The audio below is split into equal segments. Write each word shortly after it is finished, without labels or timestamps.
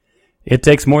It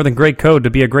takes more than great code to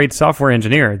be a great software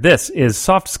engineer. This is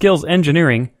Soft Skills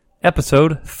Engineering,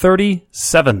 episode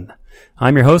 37.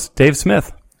 I'm your host, Dave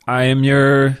Smith. I am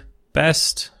your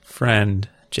best friend,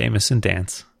 Jamison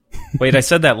Dance. Wait, I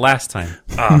said that last time.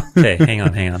 Okay, hang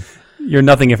on. You're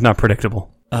nothing if not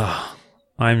predictable.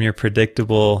 I'm your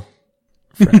predictable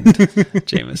friend,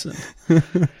 Jamison.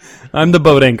 I'm the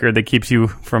boat anchor that keeps you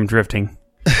from drifting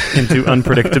into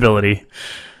unpredictability.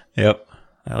 Yep,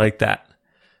 I like that.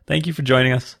 Thank you for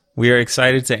joining us. We are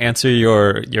excited to answer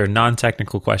your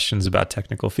non-technical questions about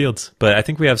technical fields. But I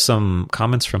think we have some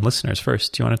comments from listeners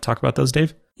first. Do you want to talk about those,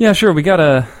 Dave? Yeah, sure. We got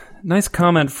a nice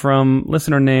comment from a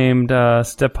listener named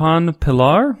Stepan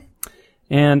Pilar.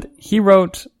 And he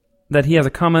wrote that he has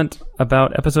a comment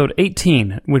about episode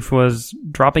 18, which was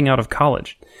dropping out of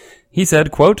college. He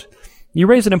said, quote, "You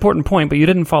raised an important point, but you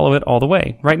didn't follow it all the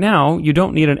way. Right now, you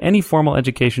don't need any formal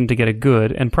education to get a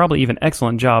good and probably even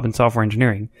excellent job in software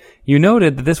engineering. You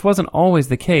noted that this wasn't always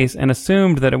the case and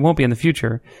assumed that it won't be in the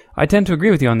future. I tend to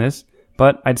agree with you on this,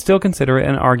 but I'd still consider it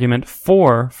an argument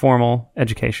for formal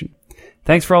education.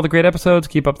 Thanks for all the great episodes.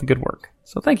 Keep up the good work."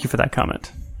 So thank you for that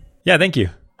comment. Yeah, thank you.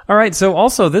 All right, so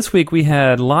also this week we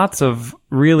had lots of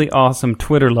really awesome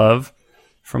Twitter love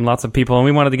from lots of people, and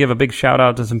we wanted to give a big shout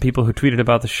out to some people who tweeted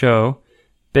about the show.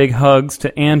 Big hugs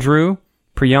to Andrew,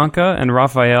 Priyanka, and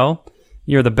Raphael.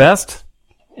 You're the best,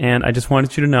 and I just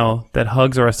wanted you to know that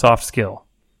hugs are a soft skill.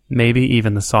 Maybe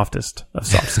even the softest of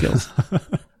soft skills.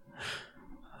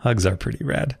 Hugs are pretty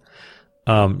rad.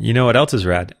 You know what else is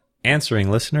rad?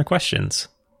 Answering listener questions.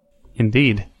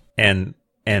 Indeed. And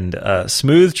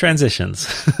smooth transitions.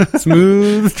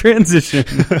 Smooth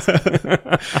transitions.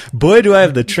 Boy, do I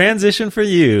have the transition for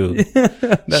you.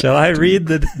 Shall I read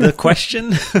the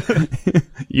question?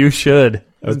 You should.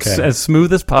 Okay. As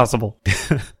smooth as possible.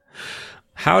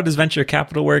 How does venture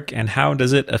capital work, and how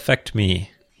does it affect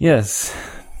me? Yes.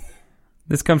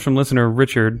 This comes from listener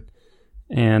Richard,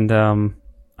 and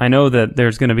I know that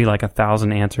there's going to be like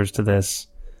 1,000 answers to this,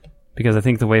 because I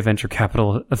think the way venture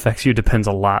capital affects you depends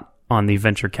a lot on the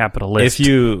venture capital list. If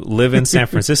you live in San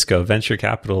Francisco, venture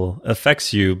capital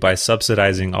affects you by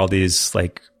subsidizing all these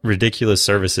like ridiculous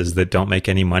services that don't make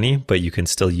any money, but you can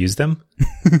still use them.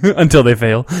 Until they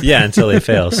fail. Yeah, until they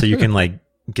fail. So you can like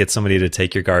get somebody to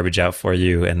take your garbage out for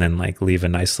you and then like leave a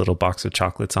nice little box of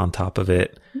chocolates on top of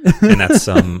it. And that's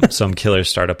some killer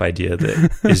startup idea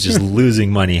that is just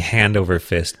losing money hand over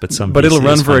fist. But it'll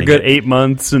run for a good 8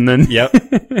 months and then...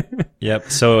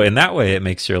 Yep. So in that way, it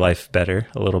makes your life better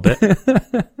a little bit.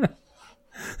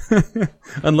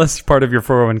 Unless part of your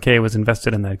 401k was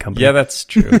invested in that company. Yeah, that's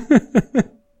true.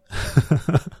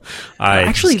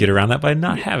 I just get around that by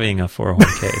not having a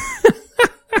 401k.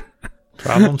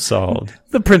 Problem solved.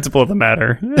 The principle of the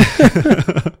matter.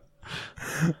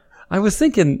 I was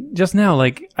thinking just now,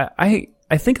 like, I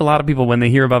think a lot of people, when they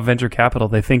hear about venture capital,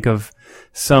 they think of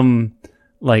some,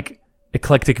 like,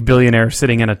 eclectic billionaire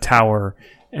sitting in a tower,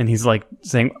 and he's, like,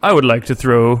 saying, "I would like to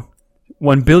throw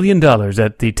 $1 billion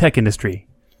at the tech industry."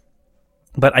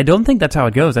 But I don't think that's how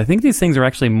it goes. I think these things are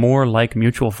actually more like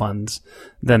mutual funds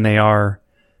than they are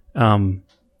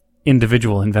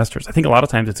individual investors. I think a lot of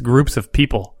times it's groups of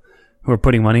people who are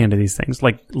putting money into these things,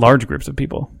 like large groups of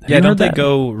people. Yeah, don't they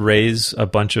go raise a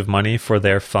bunch of money for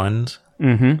their fund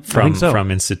from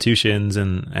institutions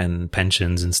and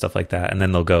pensions and stuff like that, and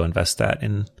then they'll go invest that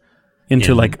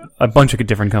into like a bunch of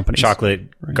different companies. Chocolate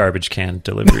garbage can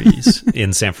deliveries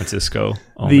in San Francisco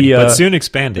only, but soon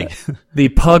expanding. The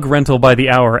pug rental by the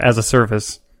hour as a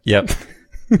service. Yep.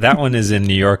 That one is in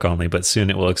New York only, but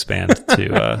soon it will expand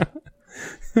to...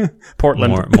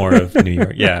 Portland. More of New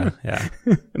York. Yeah.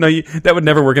 No, that would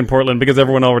never work in Portland because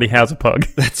everyone already has a pug.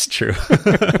 That's true.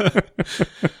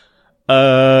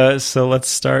 So let's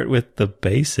start with the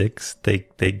basics.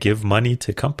 They give money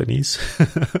to companies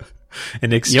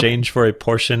in exchange for a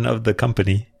portion of the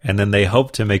company, and then they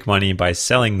hope to make money by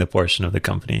selling the portion of the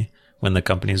company when the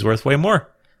company is worth way more.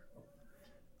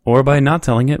 Or by not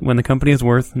selling it when the company is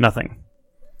worth nothing.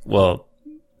 Well...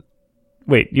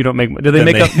 Wait, you don't make... Do they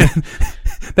make up...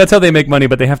 That's how they make money,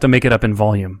 but they have to make it up in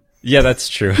volume. Yeah, that's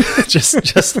true.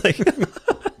 just like...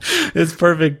 It's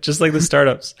perfect, just like the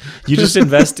startups. You just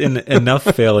invest in enough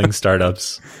failing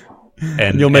startups,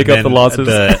 and you'll make up the losses.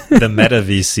 The meta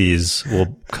VCs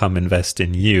will come invest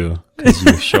in you because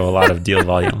you show a lot of deal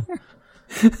volume.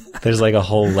 There's like a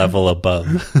whole level above.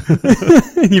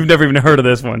 You've never even heard of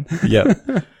this one.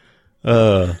 Yep.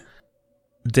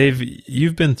 Dave,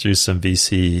 you've been through some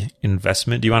VC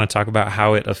investment. Do you want to talk about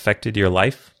how it affected your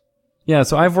life? Yeah,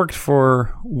 so I've worked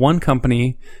for one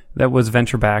company that was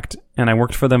venture-backed, and I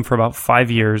worked for them for about 5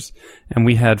 years, and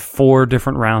we had 4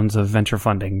 different rounds of venture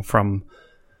funding from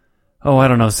I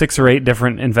don't know, 6 or 8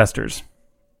 different investors.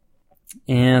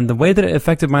 And the way that it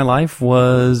affected my life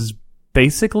was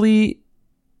basically,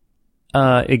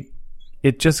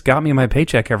 it just got me my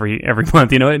paycheck every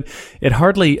month. It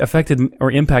hardly affected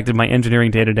or impacted my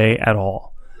engineering day to day at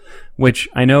all, which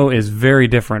I know is very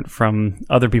different from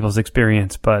other people's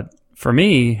experience. But for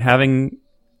me, having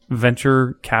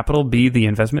venture capital be the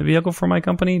investment vehicle for my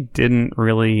company didn't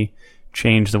really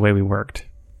change the way we worked.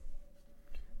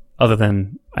 Other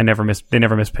than they never missed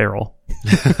payroll.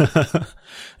 That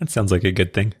sounds like a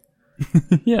good thing.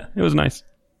 Yeah, it was nice.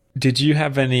 Did you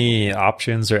have any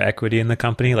options or equity in the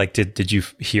company? Like, did you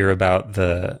hear about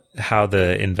how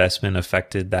the investment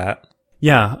affected that?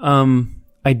 Yeah,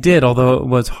 I did, although it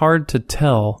was hard to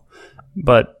tell.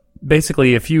 But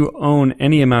basically, if you own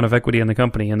any amount of equity in the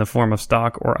company in the form of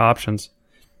stock or options,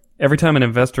 every time an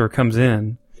investor comes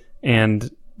in and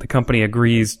the company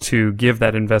agrees to give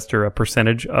that investor a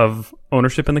percentage of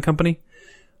ownership in the company,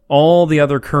 all the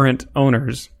other current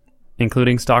owners,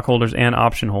 including stockholders and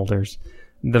option holders,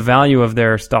 the value of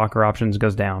their stock or options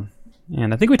goes down.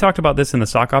 And I think we talked about this in the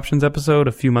stock options episode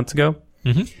a few months ago.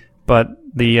 Mm-hmm. But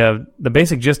the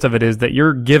basic gist of it is that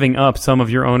you're giving up some of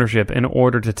your ownership in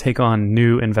order to take on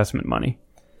new investment money.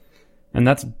 And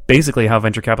that's basically how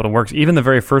venture capital works. Even the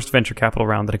very first venture capital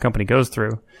round that a company goes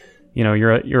through,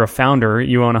 you're a founder,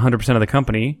 you own 100% of the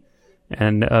company,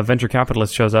 and a venture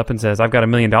capitalist shows up and says, I've got $1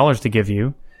 million to give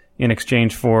you in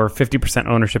exchange for 50%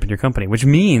 ownership in your company, which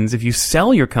means if you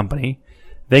sell your company,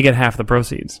 they get half the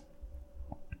proceeds.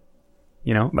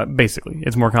 Basically,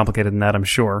 it's more complicated than that, I'm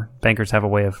sure. Bankers have a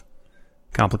way of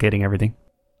complicating everything.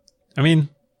 I mean,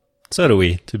 so do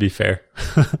we, to be fair.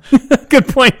 Good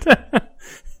point.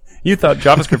 You thought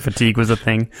JavaScript fatigue was a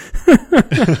thing.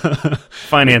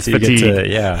 Finance fatigue.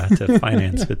 To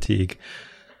finance fatigue.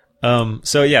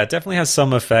 So yeah, it definitely has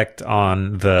some effect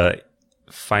on the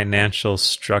financial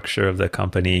structure of the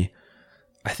company.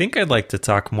 I think I'd like to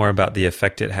talk more about the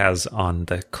effect it has on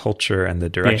the culture and the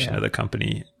direction of the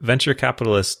company. Venture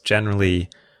capitalists generally,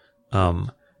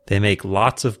 they make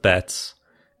lots of bets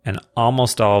and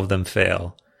almost all of them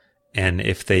fail. And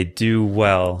if they do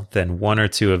well, then 1 or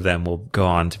 2 of them will go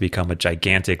on to become a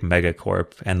gigantic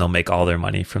megacorp, and they'll make all their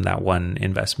money from that one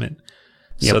investment.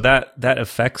 Yep. So that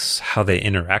affects how they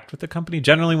interact with the company.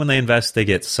 Generally, when they invest, they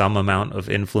get some amount of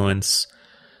influence.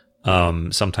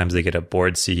 Sometimes they get a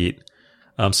board seat.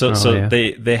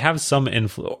 They have some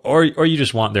influence, or you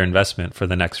just want their investment for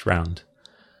the next round.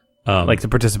 Like to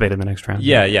participate in the next round.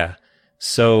 Yeah.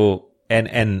 So,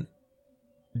 and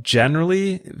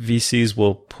generally, VCs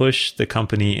will push the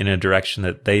company in a direction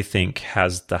that they think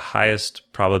has the highest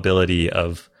probability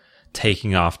of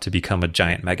taking off to become a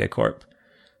giant megacorp.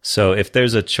 So if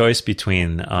there's a choice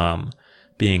between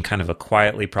being kind of a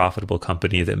quietly profitable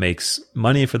company that makes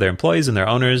money for their employees and their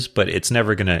owners, but it's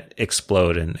never going to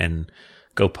explode and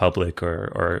go public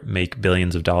or make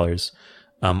billions of dollars,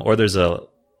 or there's a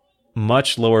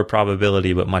much lower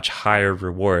probability but much higher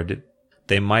reward,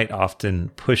 they might often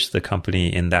push the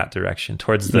company in that direction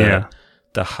towards the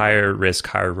higher risk,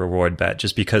 higher reward bet,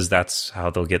 just because that's how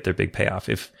they'll get their big payoff.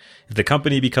 If the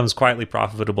company becomes quietly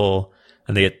profitable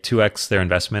and they get 2x their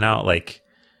investment out, like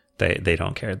they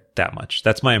don't care that much.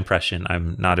 That's my impression.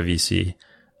 I'm not a VC,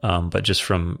 but just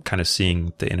from kind of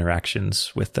seeing the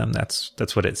interactions with them,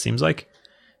 that's what it seems like.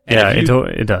 And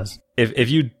it does. If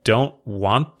you don't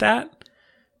want that,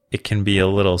 it can be a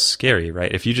little scary,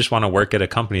 right? If you just want to work at a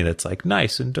company that's like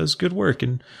nice and does good work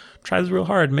and tries real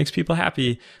hard, makes people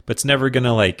happy, but it's never going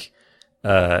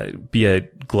to be a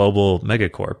global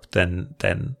megacorp,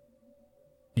 then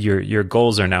your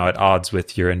goals are now at odds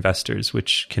with your investors,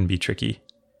 which can be tricky.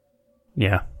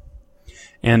 Yeah.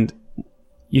 And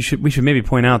we should maybe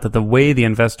point out that the way the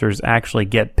investors actually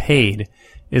get paid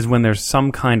is when there's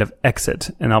some kind of exit,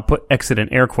 and I'll put exit in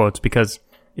air quotes because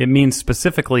it means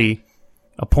specifically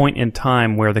a point in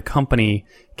time where the company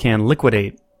can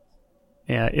liquidate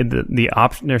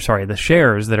the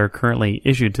shares that are currently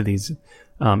issued to these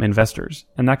investors,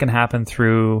 and that can happen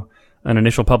through an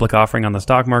initial public offering on the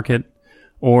stock market,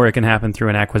 or it can happen through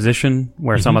an acquisition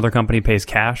where some other company pays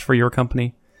cash for your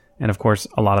company, and of course,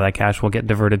 a lot of that cash will get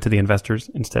diverted to the investors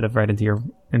instead of right into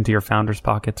your founders'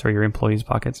 pockets or your employees'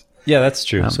 pockets. Yeah, that's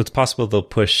true. So it's possible they'll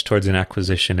push towards an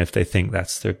acquisition if they think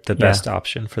that's the best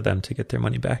option for them to get their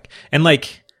money back. And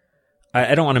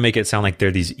I don't want to make it sound like they're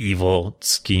these evil,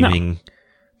 scheming,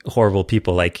 horrible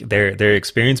people. Like they're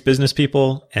experienced business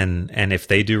people, and if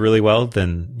they do really well,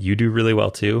 then you do really well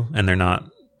too. And they're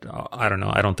not. I don't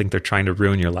know. I don't think they're trying to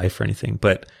ruin your life or anything,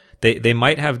 but they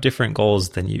might have different goals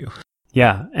than you.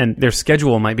 Yeah, and their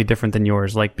schedule might be different than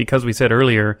yours. Like, because we said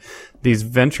earlier, these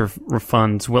venture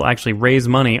funds will actually raise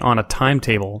money on a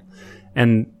timetable,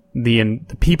 and the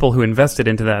people who invested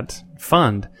into that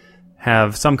fund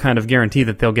have some kind of guarantee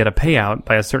that they'll get a payout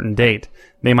by a certain date.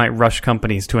 They might rush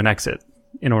companies to an exit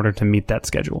in order to meet that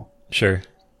schedule. Sure.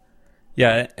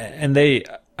 Yeah, and I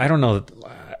don't know,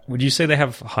 would you say they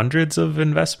have hundreds of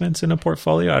investments in a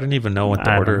portfolio? I don't even know what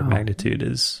the order of magnitude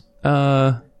is.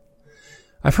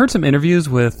 I've heard some interviews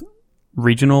with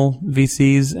regional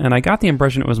VCs, and I got the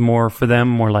impression it was more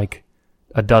like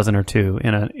a dozen or two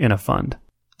in a fund.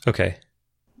 Okay.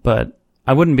 But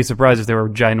I wouldn't be surprised if there were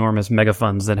ginormous mega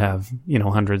funds that have,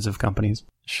 hundreds of companies.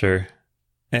 Sure.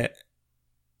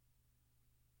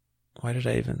 Why did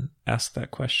I even ask that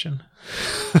question?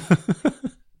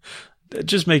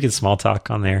 Just making small talk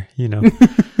on there,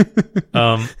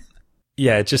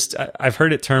 Yeah, I've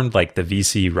heard it termed like the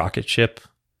VC rocket ship,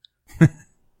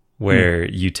 where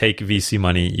you take VC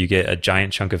money, you get a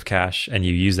giant chunk of cash, and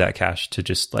you use that cash to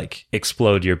just like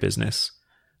explode your business.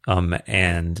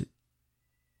 And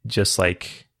just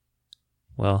like,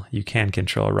 well, you can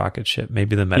control a rocket ship.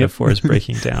 Maybe the metaphor is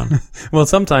breaking down. Well,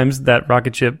 sometimes that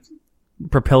rocket ship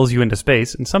propels you into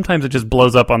space, and sometimes it just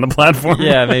blows up on the platform.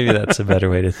 Yeah, maybe that's a better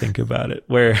way to think about it.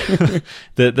 Where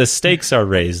the stakes are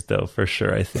raised, though, for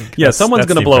sure. I think. Yeah, someone's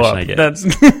going to blow up. That's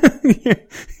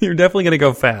you're definitely going to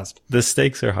go fast. The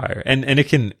stakes are higher, and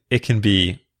it can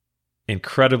be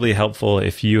incredibly helpful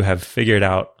if you have figured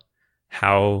out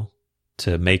how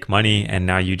to make money, and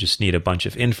now you just need a bunch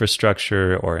of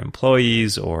infrastructure or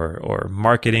employees or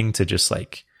marketing to just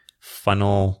like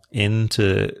funnel in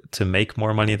to make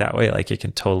more money that way. Like, it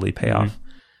can totally pay off.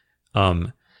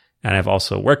 And I've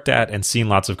also worked at and seen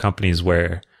lots of companies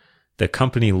where the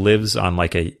company lives on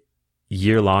like a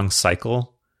year-long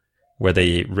cycle where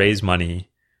they raise money,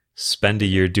 spend a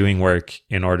year doing work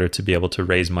in order to be able to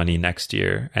raise money next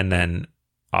year, and then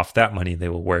off that money they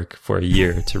will work for a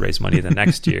year to raise money the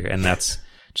next year, and that's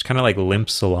just kind of like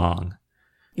limps along.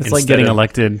 It's like getting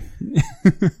elected.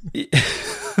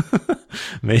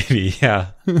 Maybe, yeah.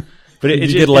 But you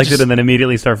get elected and then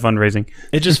immediately start fundraising.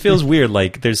 It just feels weird.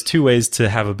 Like, there's two ways to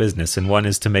have a business, and one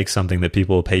is to make something that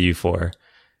people will pay you for,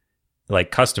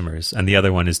 like customers, and the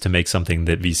other one is to make something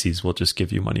that VCs will just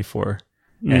give you money for.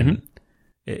 And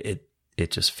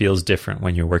it just feels different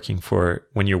when you're working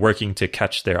to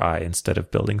catch their eye instead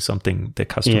of building something that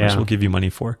customers will give you money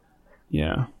for.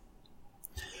 Yeah.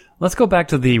 Let's go back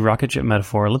to the rocket ship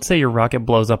metaphor. Let's say your rocket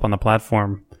blows up on the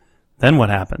platform. Then what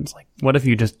happens? Like, what if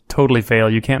you just totally fail?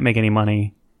 You can't make any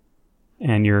money,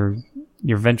 and your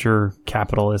venture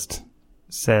capitalist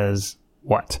says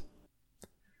what?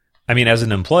 I mean, as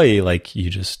an employee, like, you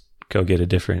just go get a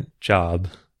different job.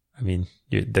 I mean,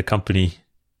 the company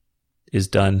is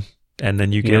done, and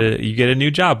then you get a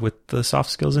new job with the soft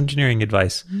skills engineering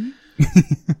advice.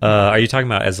 Are you talking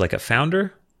about as like a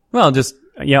founder? Well, just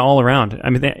all around. I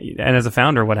mean, and as a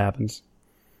founder, what happens?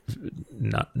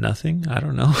 Nothing. I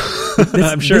don't know.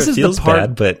 I'm sure it feels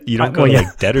bad, but you don't go to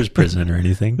like debtor's prison or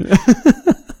anything.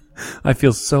 I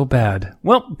feel so bad.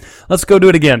 Well, let's go do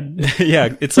it again.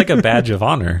 Yeah, it's like a badge of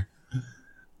honor.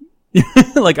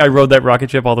 Like, I rode that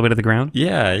rocket ship all the way to the ground?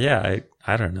 Yeah.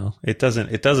 I don't know. It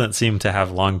doesn't seem to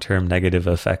have long-term negative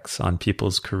effects on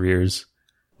people's careers.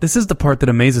 This is the part that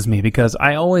amazes me, because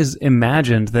I always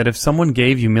imagined that if someone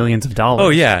gave you millions of dollars... Oh,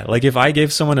 yeah. Like, if I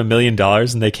gave someone $1 million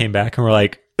and they came back and were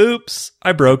like, oops,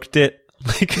 I broked it.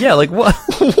 Like, yeah, like, what?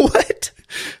 What?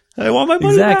 I want my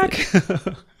money back.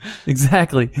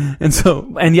 Exactly.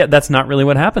 And yet that's not really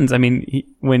what happens. I mean,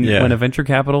 when a venture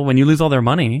capital, when you lose all their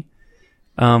money,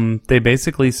 they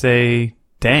basically say,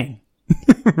 dang,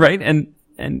 right?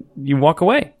 And you walk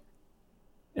away.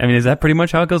 I mean, is that pretty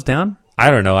much how it goes down? I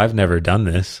don't know. I've never done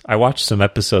this. I watched some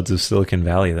episodes of Silicon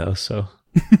Valley, though, so...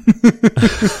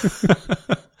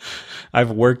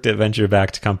 I've worked at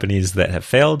venture-backed companies that have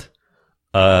failed,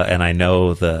 and I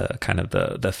know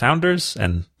the founders,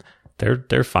 and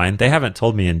they're fine. They haven't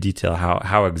told me in detail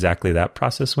how exactly that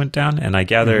process went down, and I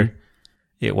gather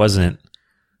it wasn't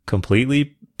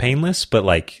completely painless, but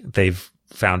like, they've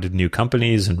founded new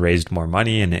companies and raised more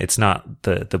money, and it's not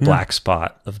the black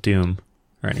spot of doom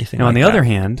or anything. Now, like on the other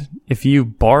hand, if you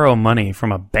borrow money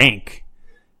from a bank,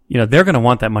 they're going to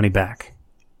want that money back,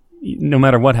 no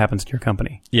matter what happens to your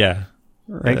company. Yeah.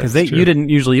 Right? Because you don't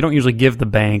usually give the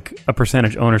bank a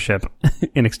percentage ownership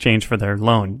in exchange for their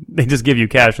loan. They just give you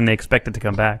cash and they expect it to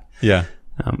come back. Yeah.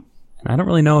 I don't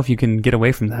really know if you can get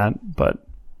away from that, but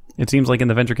it seems like in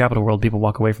the venture capital world, people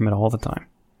walk away from it all the time.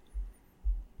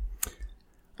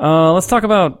 Let's talk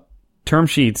about term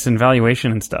sheets and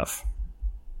valuation and stuff.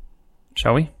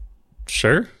 Shall we?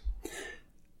 Sure.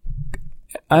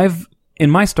 In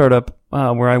my startup,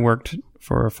 where I worked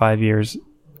for 5 years,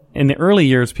 in the early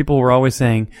years, people were always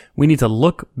saying, we need to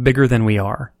look bigger than we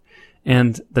are.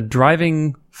 And the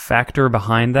driving factor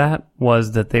behind that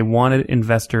was that they wanted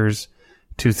investors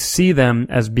to see them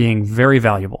as being very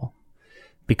valuable.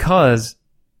 Because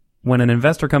when an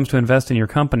investor comes to invest in your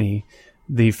company,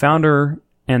 the founder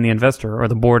and the investor, or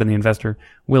the board and the investor,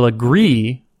 will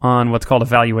agree on what's called a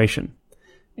valuation.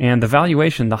 And the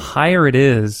valuation, the higher it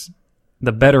is,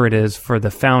 the better it is for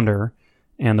the founder,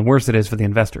 and the worse it is for the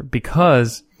investor.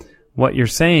 Because what you're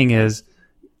saying is,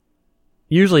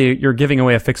 usually you're giving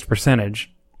away a fixed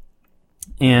percentage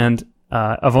and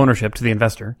of ownership to the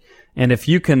investor. And if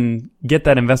you can get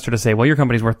that investor to say, well, your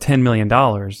company's worth $10 million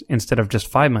instead of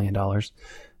just $5 million,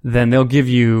 then they'll give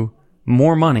you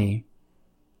more money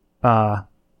at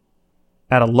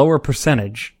a lower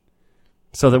percentage,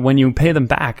 so that when you pay them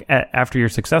back after you're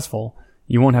successful,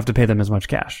 you won't have to pay them as much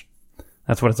cash.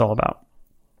 That's what it's all about.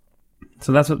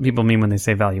 So that's what people mean when they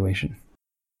say valuation.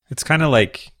 It's kind of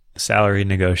like salary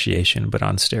negotiation, but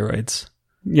on steroids.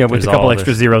 Yeah, with a couple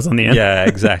extra zeros on the end. Yeah,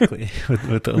 exactly.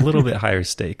 with a little bit higher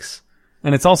stakes.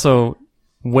 And it's also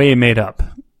way made up,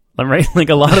 right? Like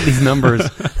a lot of these numbers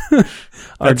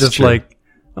are just true. Like,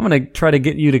 I'm going to try to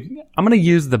get you to, I'm going to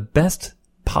use the best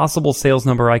possible sales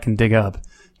number I can dig up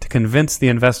to convince the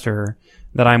investor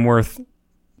that I'm worth,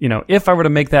 if I were to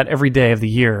make that every day of the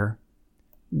year,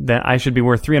 that I should be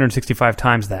worth 365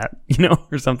 times that,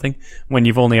 or something, when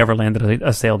you've only ever landed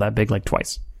a sale that big, like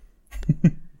twice.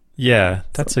 Yeah,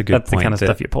 that's a good point. That's the kind of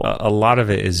stuff you pull. A lot of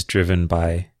it is driven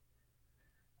by,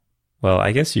 well,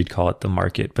 I guess you'd call it the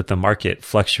market, but the market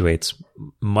fluctuates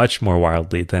much more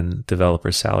wildly than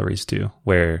developer salaries do,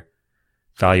 where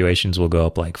valuations will go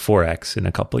up like 4x in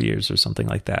a couple of years or something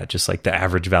like that, just like the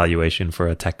average valuation for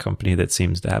a tech company that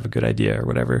seems to have a good idea or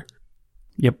whatever.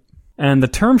 Yep. And the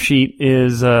term sheet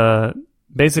is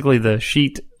basically the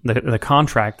sheet, the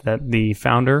contract that the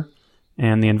founder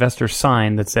and the investor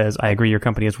sign that says, I agree your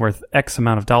company is worth X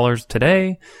amount of dollars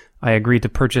today. I agree to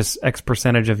purchase X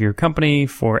percentage of your company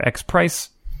for X price.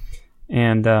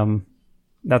 And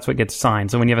that's what gets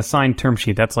signed. So when you have a signed term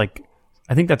sheet, that's like,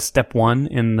 I think that's step one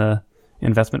in the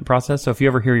investment process. So if you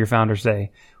ever hear your founder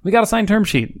say, we got a signed term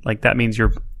sheet, like that means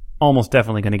you're almost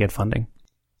definitely going to get funding.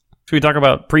 Should we talk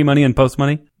about pre-money and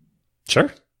post-money?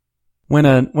 Sure. When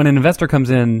an investor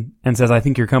comes in and says, I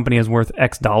think your company is worth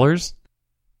X dollars,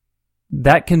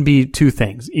 that can be two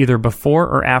things, either before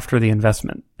or after the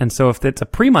investment. And so if it's a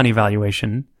pre-money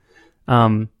valuation,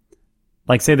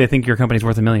 like say they think your company's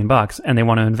worth $1 million and they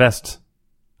want to invest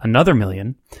another $1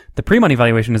 million, the pre-money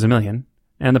valuation is $1 million.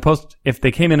 And if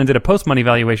they came in and did a post-money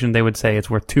valuation, they would say it's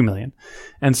worth $2 million.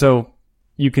 And so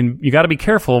you got to be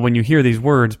careful when you hear these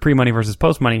words, pre-money versus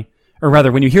post-money, or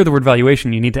rather, when you hear the word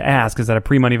valuation, you need to ask, is that a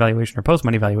pre-money valuation or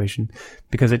post-money valuation?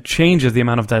 Because it changes the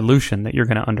amount of dilution that you're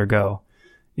going to undergo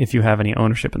if you have any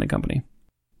ownership in the company.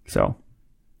 So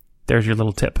there's your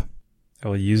little tip. I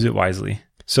will use it wisely.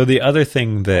 So the other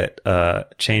thing that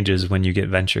changes when you get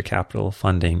venture capital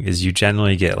funding is you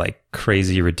generally get like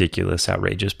crazy, ridiculous,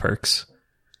 outrageous perks.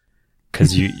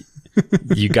 Because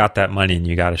you got that money and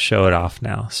you got to show it off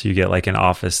now. So you get like an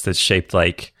office that's shaped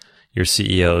like your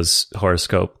CEO's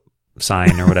horoscope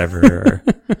sign or whatever. Or,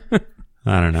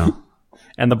 I don't know.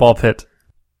 And the ball pit.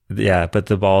 Yeah, but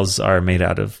the balls are made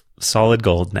out of solid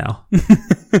gold now.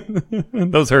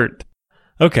 Those hurt.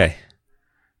 Okay.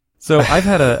 So I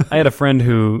had a friend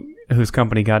whose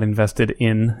company got invested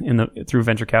through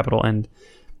venture capital, and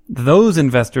those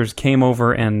investors came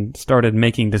over and started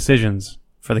making decisions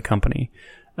for the company.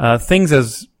 Things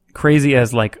as crazy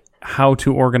as like how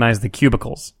to organize the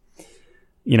cubicles,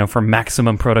 for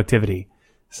maximum productivity.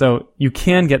 So you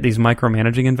can get these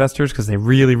micromanaging investors because they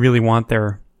really, really want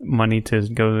their money to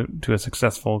go to a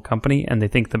successful company, and they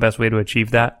think the best way to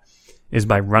achieve that is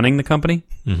by running the company.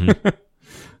 Mm-hmm.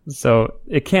 So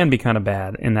it can be kind of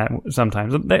bad in that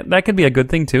sometimes. That could be a good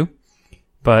thing too,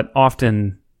 but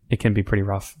often it can be pretty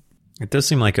rough. It does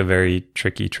seem like a very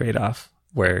tricky trade-off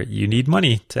where you need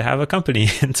money to have a company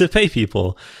and to pay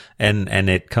people, and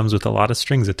it comes with a lot of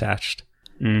strings attached.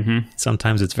 Mm-hmm.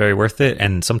 Sometimes it's very worth it,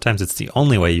 and sometimes it's the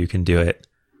only way you can do it.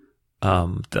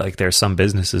 Like there are some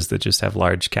businesses that just have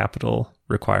large capital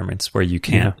requirements where you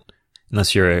can't,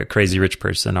 unless you're a crazy rich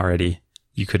person already.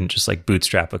 You couldn't just like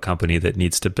bootstrap a company that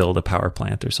needs to build a power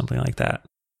plant or something like that.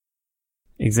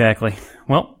 Exactly.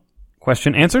 Well,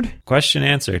 question answered? Question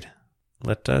answered.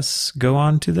 Let us go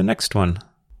on to the next one.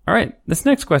 All right. This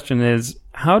next question is,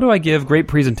 how do I give great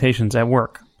presentations at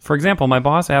work? For example, my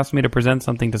boss asked me to present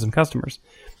something to some customers.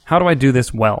 How do I do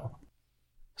this well?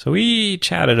 So we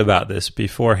chatted about this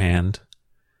beforehand.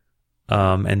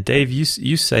 And Dave,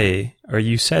 you say, or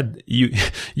you said,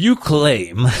 you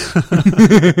claim,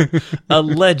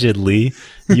 allegedly,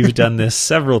 you've done this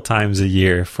several times a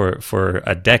year for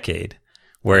a decade,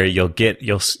 where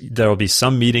there'll be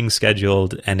some meeting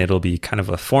scheduled, and it'll be kind of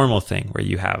a formal thing where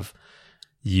you have,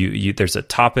 there's a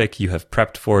topic you have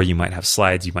prepped for, you might have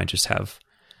slides, you might just have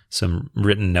some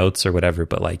written notes or whatever,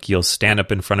 but like you'll stand up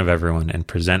in front of everyone and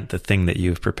present the thing that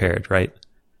you've prepared, right?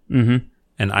 Mm-hmm.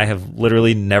 And I have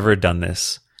literally never done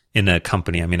this in a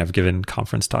company. I mean, I've given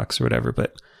conference talks or whatever,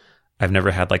 but I've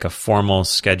never had like a formal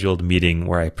scheduled meeting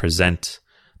where I present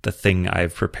the thing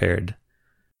I've prepared.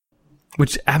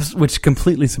 Which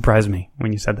completely surprised me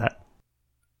when you said that.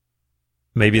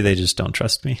 Maybe they just don't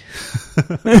trust me.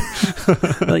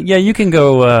 Yeah, you can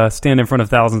go stand in front of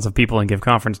thousands of people and give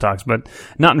conference talks, but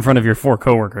not in front of your 4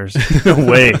 coworkers. No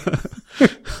way.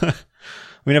 I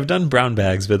mean, I've done brown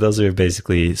bags, but those are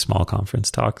basically small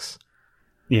conference talks.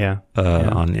 Yeah.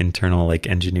 On internal like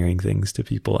engineering things to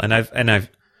people. And I've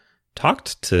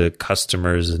talked to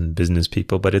customers and business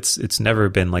people, but it's never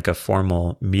been like a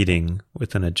formal meeting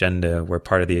with an agenda where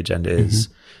part of the agenda is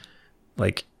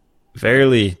like,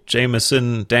 verily,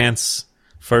 Jamison Dance,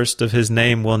 first of his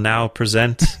name, will now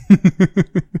present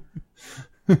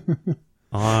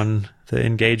on the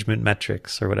engagement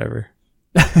metrics or whatever.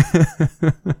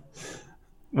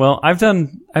 Well, I've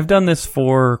done this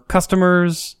for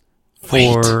customers.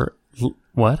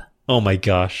 What? Oh my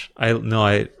gosh!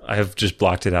 I have just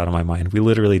blocked it out of my mind. We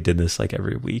literally did this like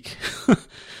every week.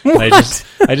 I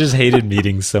just hated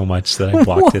meetings so much that I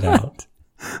blocked it out.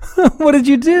 What did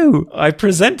you do? I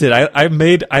presented. I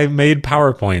made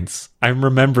PowerPoints. I'm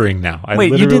remembering now.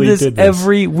 Wait, you did this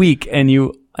every week, and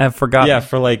you have forgotten? Yeah,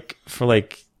 for like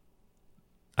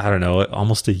I don't know,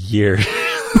 almost a year.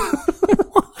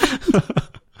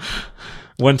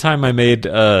 One time I made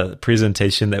a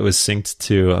presentation that was synced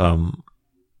to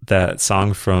that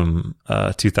song from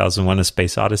 2001: A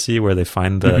Space Odyssey, where they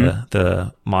find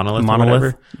the monolith. Or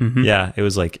whatever. Mm-hmm. Yeah, it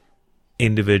was like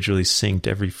individually synced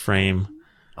every frame.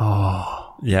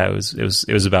 Oh, yeah, it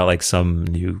was about like some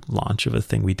new launch of a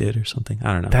thing we did or something.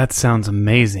 I don't know. That sounds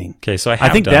amazing. Okay, so I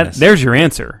think that there's your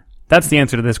answer. That's the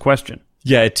answer to this question.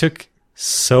 Yeah, it took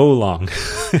so long.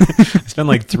 I spent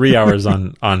like 3 hours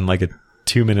on like a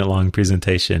 2-minute long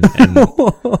presentation,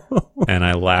 and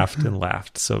I laughed and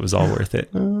laughed, so it was all worth it.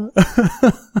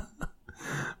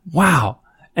 Wow.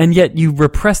 And yet you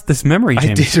repressed this memory,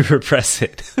 Jamie. I did repress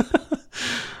it.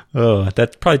 Oh,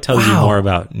 that probably tells you more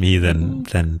about me than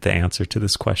the answer to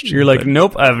this question. You're like,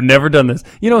 nope, I've never done this.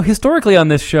 You know, historically on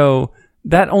this show,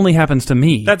 that only happens to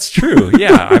me. That's true.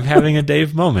 Yeah, I'm having a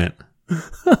Dave moment.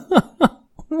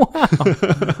 Wow.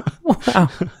 Wow.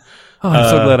 Oh, I'm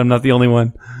so glad I'm not the only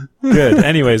one. Good.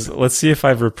 Anyways, let's see if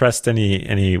I've repressed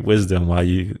any wisdom while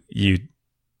you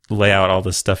lay out all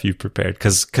the stuff you prepared.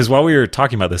 Because while we were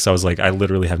talking about this, I was like, I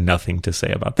literally have nothing to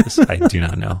say about this. I do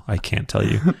not know. I can't tell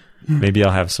you. Maybe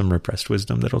I'll have some repressed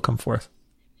wisdom that'll come forth.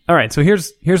 All right. So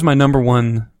here's my number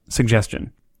one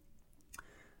suggestion.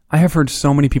 I have heard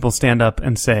so many people stand up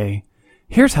and say,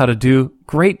 here's how to do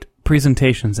great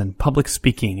presentations and public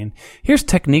speaking, and here's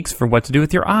techniques for what to do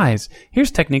with your eyes. Here's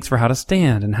techniques for how to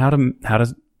stand and how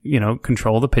to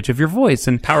control the pitch of your voice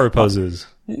and power poses.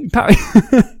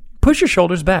 Push your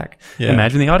shoulders back. Yeah.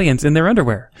 Imagine the audience in their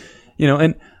underwear.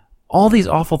 And all these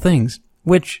awful things,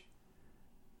 which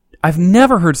I've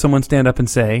never heard someone stand up and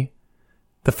say,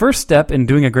 the first step in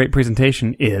doing a great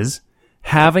presentation is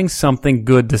having something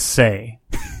good to say.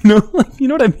 You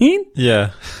know what I mean?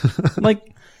 Yeah.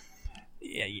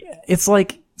 It's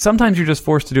like sometimes you're just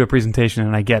forced to do a presentation,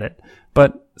 and I get it.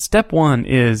 But step one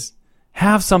is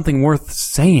have something worth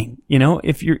saying.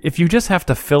 If you just have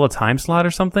to fill a time slot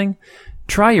or something,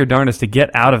 try your darndest to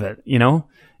get out of it.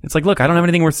 It's like, look, I don't have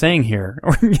anything worth saying here,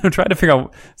 or try to figure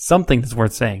out something that's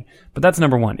worth saying. But that's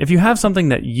number one. If you have something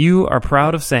that you are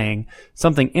proud of saying,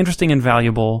 something interesting and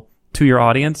valuable to your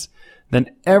audience,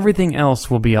 then everything else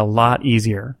will be a lot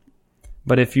easier.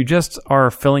 But if you just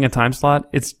are filling a time slot,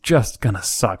 it's just going to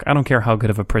suck. I don't care how good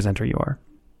of a presenter you are.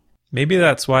 Maybe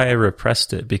that's why I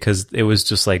repressed it, because it was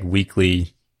just like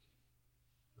weekly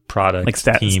product like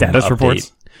status update.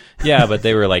 Reports. Yeah, but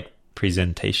they were like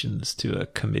presentations to a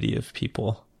committee of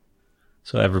people.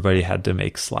 So everybody had to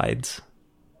make slides.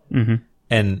 Mm-hmm.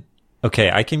 And okay,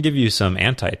 I can give you some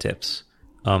anti-tips.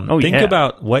 Think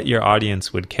about what your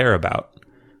audience would care about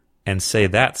and say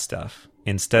that stuff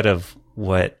instead of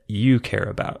what you care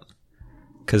about.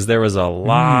 Because there was a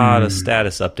lot of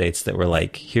status updates that were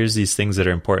like, here's these things that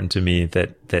are important to me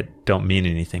that don't mean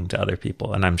anything to other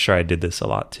people. And I'm sure I did this a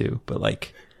lot too. But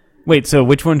like, Wait, so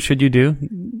which one should you do?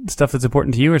 Stuff that's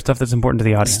important to you or stuff that's important to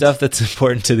the audience? Stuff that's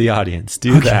important to the audience.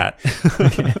 Do that.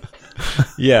 Okay.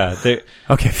 Yeah.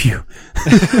 Okay, phew.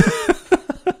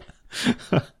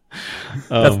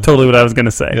 That's totally what I was going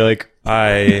to say. You're like,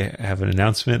 I have an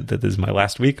announcement that this is my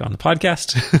last week on the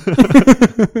podcast.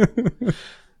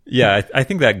 Yeah, I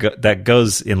think that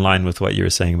goes in line with what you were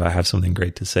saying about have something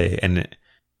great to say. And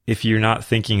if you're not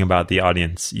thinking about the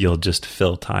audience, you'll just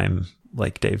fill time,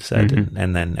 like Dave said, mm-hmm.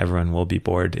 and then everyone will be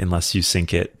bored unless you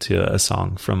sync it to a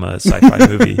song from a sci-fi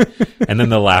movie. And then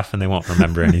they'll laugh and they won't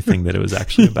remember anything that it was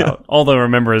actually about. Yeah, all they'll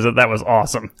remember is that was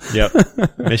awesome.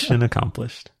 Yep. Mission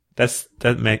accomplished.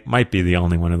 That might be the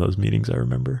only one of those meetings I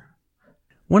remember.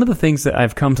 One of the things that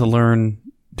I've come to learn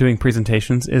doing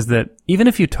presentations is that even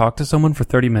if you talk to someone for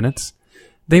 30 minutes,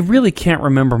 they really can't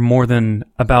remember more than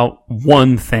about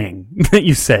one thing that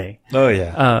you say. Oh,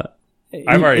 yeah.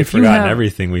 I've already forgotten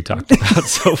everything we talked about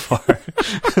so far.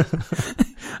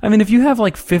 I mean, if you have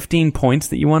like 15 points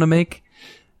that you want to make,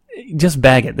 just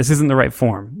bag it. This isn't the right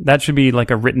form. That should be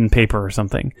like a written paper or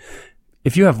something.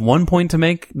 If you have 1 point to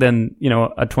make, then,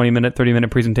 a 20-minute,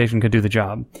 30-minute presentation could do the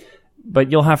job.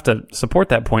 But you'll have to support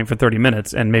that point for 30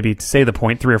 minutes and maybe say the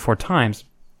point 3 or 4 times.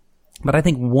 But I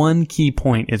think one key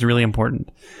point is really important.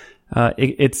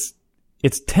 It's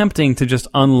tempting to just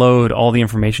unload all the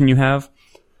information you have,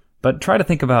 but try to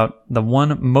think about the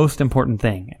one most important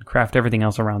thing and craft everything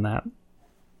else around that.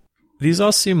 These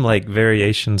all seem like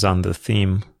variations on the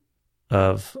theme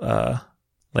of,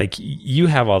 like you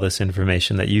have all this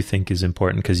information that you think is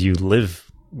important because you live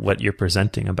what you're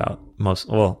presenting about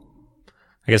well,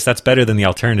 I guess that's better than the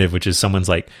alternative, which is someone's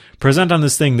like, present on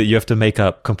this thing that you have to make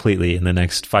up completely in the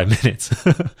next 5 minutes.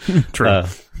 True.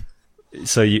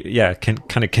 So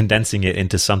kind of condensing it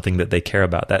into something that they care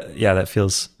about. That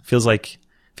feels like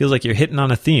you're hitting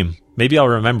on a theme. Maybe I'll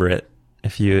remember it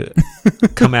if you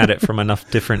come at it from enough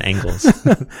different angles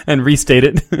and restate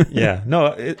it. Yeah. No,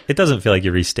 it doesn't feel like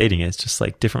you're restating it. It's just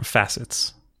like different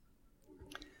facets.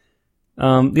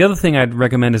 The other thing I'd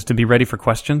recommend is to be ready for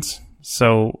questions.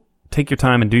 So take your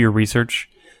time and do your research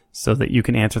so that you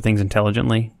can answer things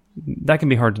intelligently. That can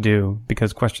be hard to do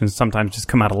because questions sometimes just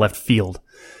come out of left field.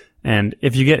 And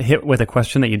if you get hit with a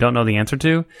question that you don't know the answer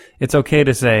to, it's okay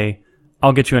to say,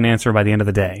 I'll get you an answer by the end of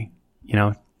the day.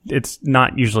 It's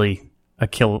not usually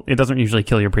it doesn't usually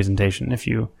kill your presentation if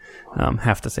you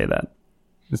have to say that.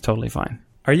 It's totally fine.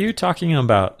 Are you talking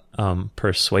about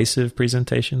persuasive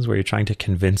presentations where you're trying to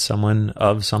convince someone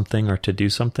of something or to do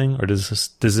something? Or does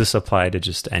this apply to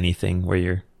just anything where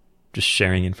you're just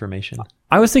sharing information?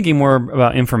 I was thinking more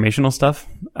about informational stuff.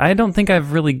 I don't think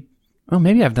I've really... Well,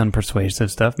 maybe I've done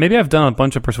persuasive stuff. Maybe I've done a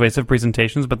bunch of persuasive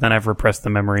presentations, but then I've repressed the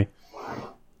memory.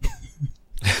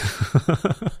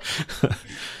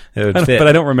 But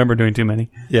I don't remember doing too many.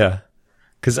 Yeah.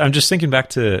 Because I'm just thinking back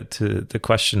to the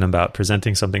question about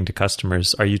presenting something to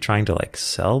customers. Are you trying to like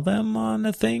sell them on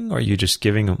a thing? Or are you just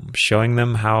showing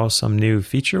them how some new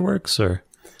feature works? Or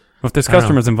well, if there's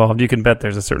customers involved, you can bet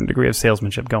there's a certain degree of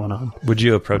salesmanship going on. Would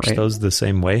you approach those the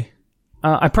same way?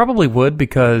 I probably would,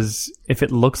 because if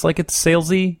it looks like it's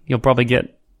salesy, you'll probably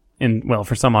get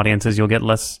for some audiences, you'll get a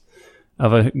less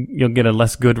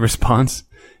good response,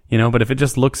 but if it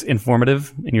just looks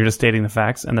informative and you're just stating the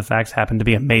facts and the facts happen to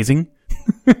be amazing,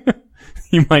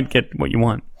 you might get what you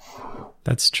want.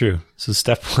 That's true. So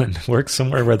step 1, work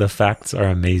somewhere where the facts are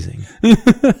amazing.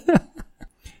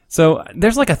 So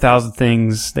there's like 1,000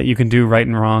 things that you can do right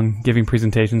and wrong giving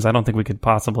presentations. I don't think we could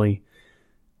possibly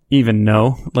even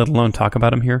know, let alone talk about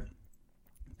them here.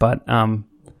 But I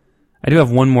do have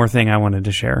one more thing I wanted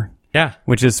to share. Yeah.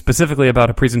 Which is specifically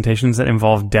about presentations that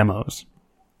involve demos.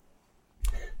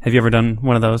 Have you ever done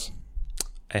one of those?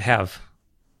 I have.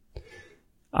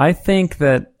 I think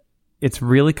that it's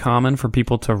really common for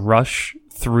people to rush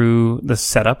through the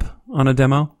setup on a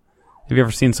demo. Have you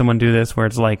ever seen someone do this where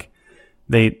it's like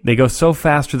they go so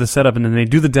fast through the setup and then they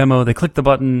do the demo, they click the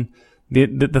button,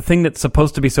 the thing that's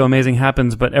supposed to be so amazing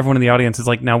happens, but everyone in the audience is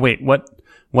like, now wait, what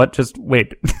just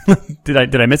wait.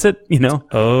 did I miss it?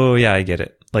 Oh yeah, I get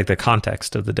it. Like the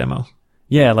context of the demo.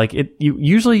 Yeah, like you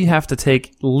usually have to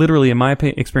take, literally in my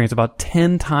experience, about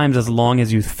 10 times as long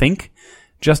as you think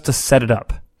just to set it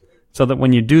up. So that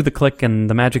when you do the click and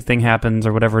the magic thing happens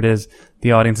or whatever it is,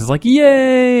 the audience is like,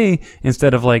 yay!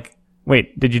 Instead of like,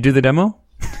 wait, did you do the demo?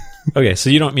 Okay, so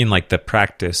you don't mean like the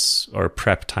practice or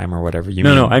prep time or whatever. I mean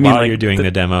while like you're doing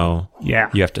the demo, yeah,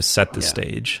 you have to set the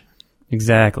stage.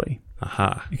 Exactly.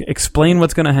 Aha. Explain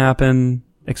what's going to happen.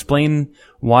 Explain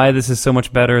why this is so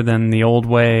much better than the old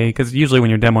way. Because usually when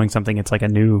you're demoing something, it's like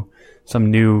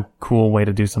some new cool way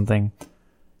to do something.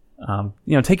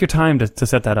 Take your time to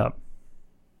set that up.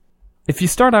 if you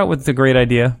start out with a great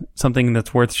idea, something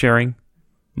that's worth sharing,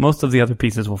 most of the other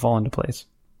pieces will fall into place.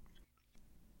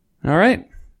 All right.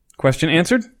 Question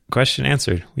answered? Question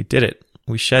answered. We did it.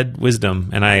 We shed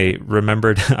wisdom, and I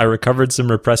recovered some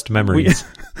repressed memories.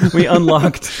 We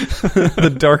unlocked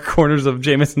the dark corners of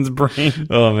Jamison's brain.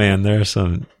 Oh man, there are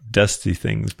some dusty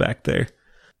things back there.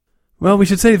 Well, we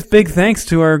should say big thanks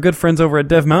to our good friends over at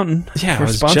Dev Mountain for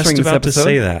sponsoring just about to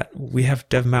say that. We have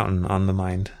Dev Mountain on the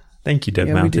mind. Thank you, Dev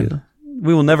Mountain. We do.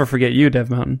 We will never forget you,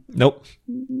 Dev Mountain. Nope.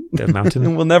 Dev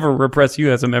Mountain. We'll never repress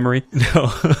you as a memory.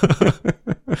 No.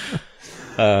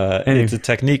 It's a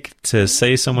technique to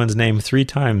say someone's name 3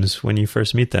 times when you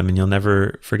first meet them, and you'll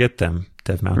never forget them,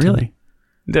 Dev Mountain. Really?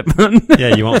 Dev Mountain?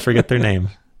 Yeah, you won't forget their name,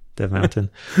 Dev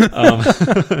Mountain.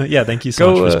 Yeah, thank you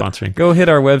so much for sponsoring. Go hit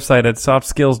our website at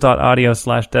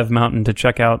softskills.audio/devmountain to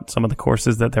check out some of the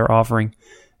courses that they're offering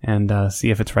and see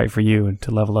if it's right for you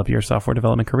to level up your software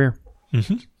development career.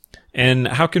 Mm-hmm. And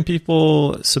how can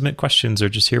people submit questions or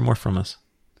just hear more from us?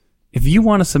 If you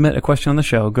want to submit a question on the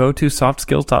show, go to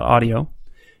softskills.audio.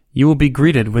 You will be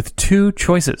greeted with 2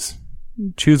 choices.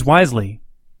 Choose wisely.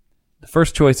 The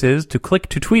first choice is to click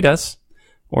to tweet us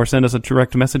or send us a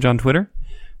direct message on Twitter.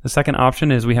 The second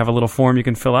option is we have a little form you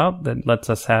can fill out that lets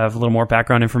us have a little more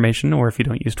background information, or if you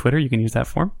don't use Twitter, you can use that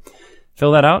form.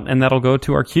 Fill that out, and that'll go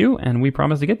to our queue, and we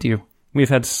promise to get to you. We've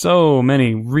had so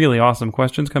many really awesome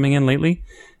questions coming in lately,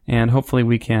 and hopefully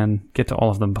we can get to all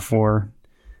of them before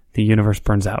the universe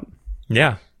burns out.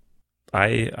 Yeah.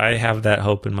 I have that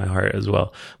hope in my heart as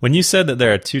well. When you said that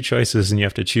there are 2 choices and you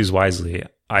have to choose wisely,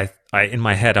 I in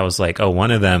my head I was like, oh,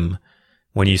 one of them,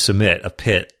 when you submit, a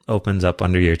pit opens up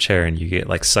under your chair and you get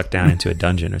like sucked down into a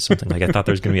dungeon or something. Like I thought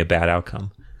there was going to be a bad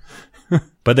outcome.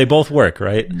 But they both work,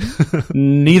 right?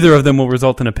 Neither of them will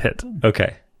result in a pit.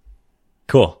 Okay.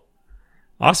 Cool.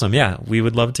 Awesome. Yeah, we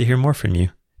would love to hear more from you.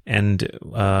 And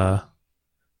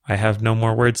I have no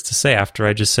more words to say after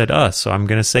I just said so I'm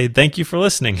going to say thank you for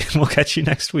listening, and we'll catch you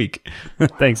next week.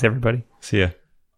 Thanks, everybody. See ya.